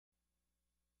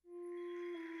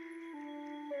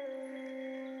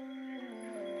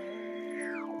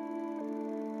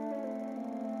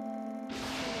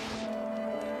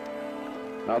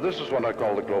Now, this is what I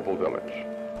call the global village.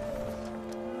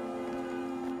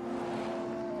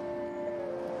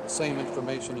 The same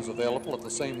information is available at the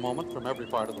same moment from every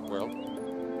part of the world.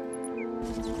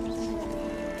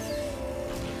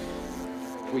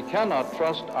 We cannot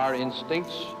trust our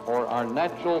instincts or our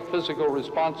natural physical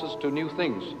responses to new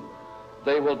things.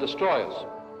 They will destroy us.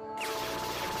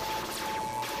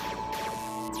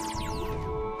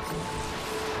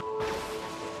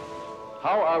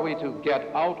 How are we to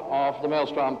get out of the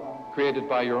maelstrom created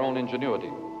by your own ingenuity?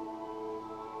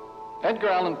 Edgar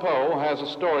Allan Poe has a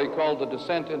story called The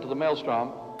Descent into the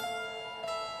Maelstrom.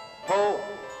 Poe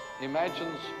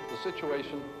imagines the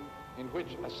situation in which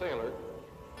a sailor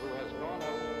who has gone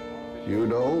out... You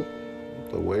know,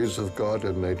 the ways of God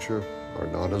and nature are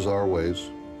not as our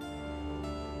ways.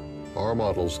 Our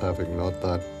models having not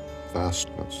that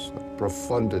vastness, that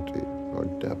profundity, or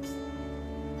depth.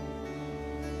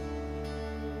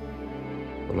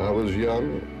 When I was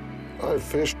young, I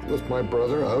fished with my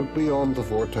brother out beyond the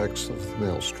vortex of the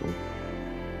Maelstrom.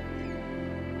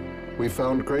 We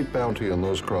found great bounty in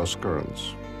those cross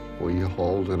currents. We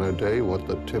hauled in a day what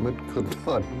the timid could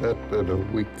not net in a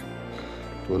week.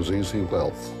 It was easy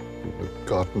wealth, but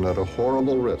gotten at a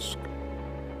horrible risk.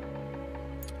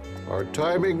 Our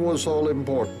timing was all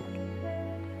important.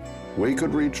 We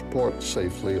could reach port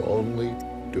safely only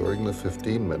during the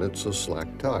 15 minutes of slack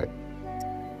tide.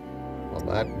 On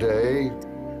that day,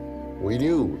 we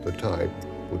knew the tide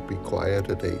would be quiet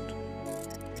at 8.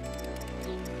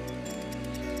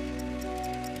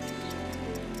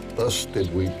 Thus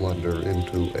did we blunder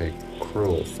into a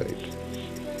cruel fate.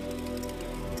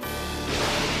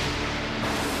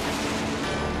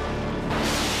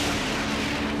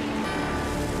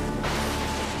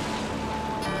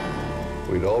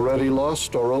 We'd already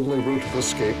lost our only route of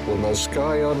escape when the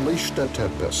sky unleashed a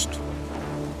tempest.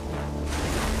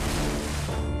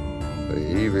 The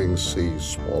heaving sea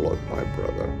swallowed my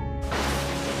brother,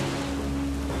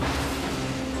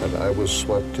 and I was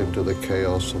swept into the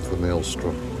chaos of the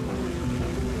Maelstrom.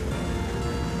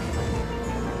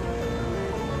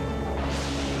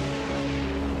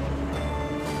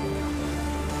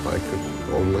 I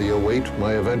could only await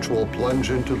my eventual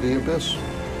plunge into the abyss.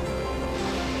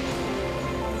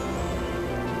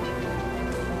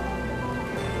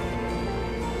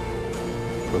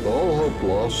 With all hope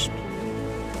lost,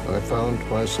 I found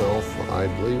myself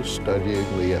idly studying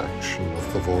the action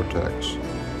of the vortex.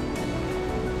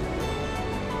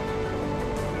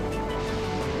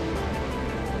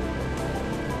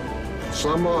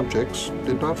 Some objects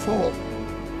did not fall,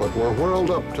 but were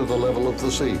whirled up to the level of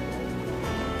the sea.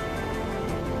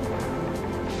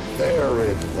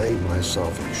 Therein lay my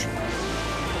salvation.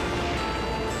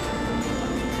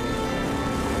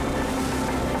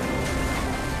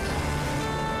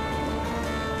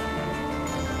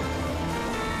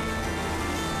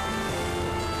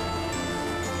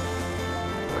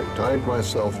 I tied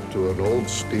myself to an old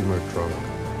steamer trunk.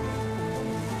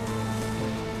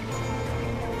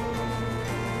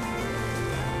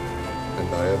 And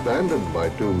I abandoned my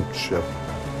doomed ship.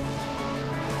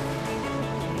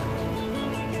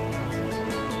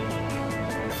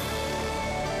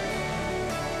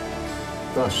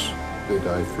 Thus did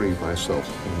I free myself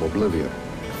from oblivion.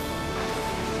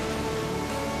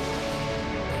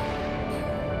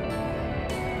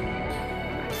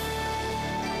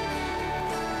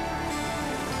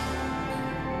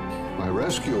 My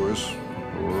rescuers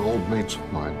were old mates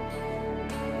of mine.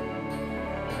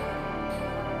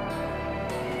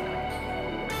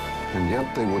 And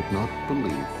yet they would not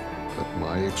believe that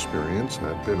my experience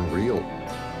had been real.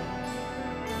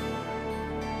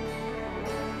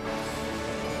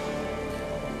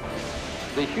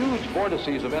 The huge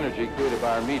vortices of energy created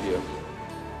by our media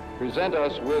present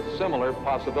us with similar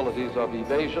possibilities of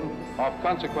evasion, of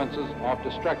consequences of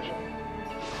destruction.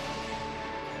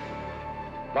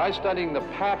 By studying the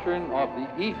pattern of the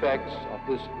effects of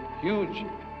this huge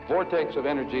vortex of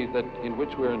energy in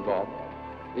which we're involved,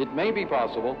 it may be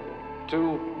possible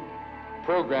to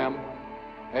program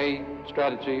a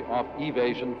strategy of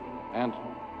evasion and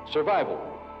survival.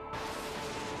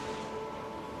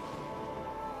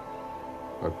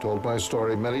 I've told my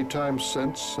story many times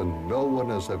since, and no one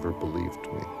has ever believed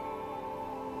me.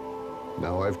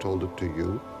 Now I've told it to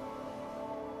you,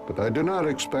 but I do not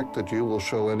expect that you will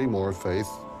show any more faith